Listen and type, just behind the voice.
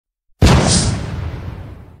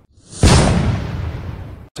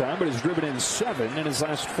time, but he's driven in 7 in his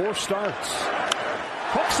last 4 starts.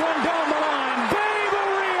 Hooks one down the line. Babe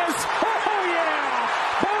Urias. Oh, yeah.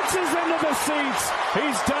 Bounces into the seats.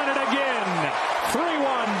 He's done it again.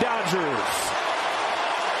 3-1 Dodgers.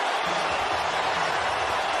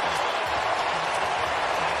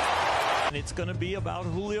 And it's going to be about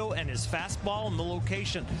Julio and his fastball and the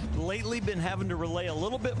location. Lately been having to rely a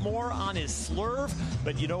little bit more on his slurve,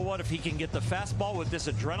 but you know what? If he can get the fastball with this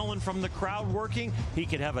adrenaline from the crowd working, he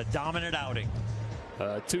could have a dominant outing.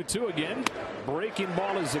 2-2 again. Breaking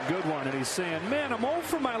ball is a good one, and he's saying, man, I'm 0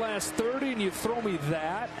 for my last 30, and you throw me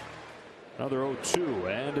that. Another 0-2,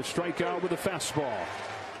 and a strikeout with a fastball.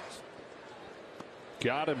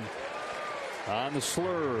 Got him on the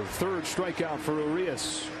slurve. 3rd strikeout for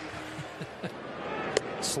Urias.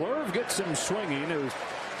 Slurve gets him swinging. It was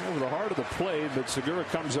over the heart of the plate, but Segura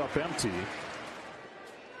comes up empty.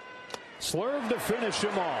 Slurve to finish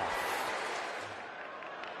him off.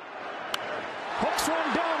 Hooks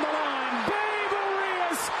one down the line. Babe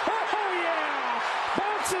Urias. Oh, yeah.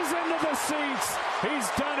 Bounces into the seats. He's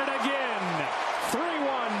done it again.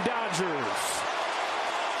 3-1 Dodgers.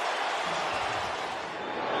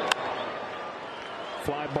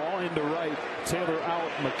 Fly ball into right. Taylor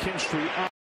out. McKinstry out.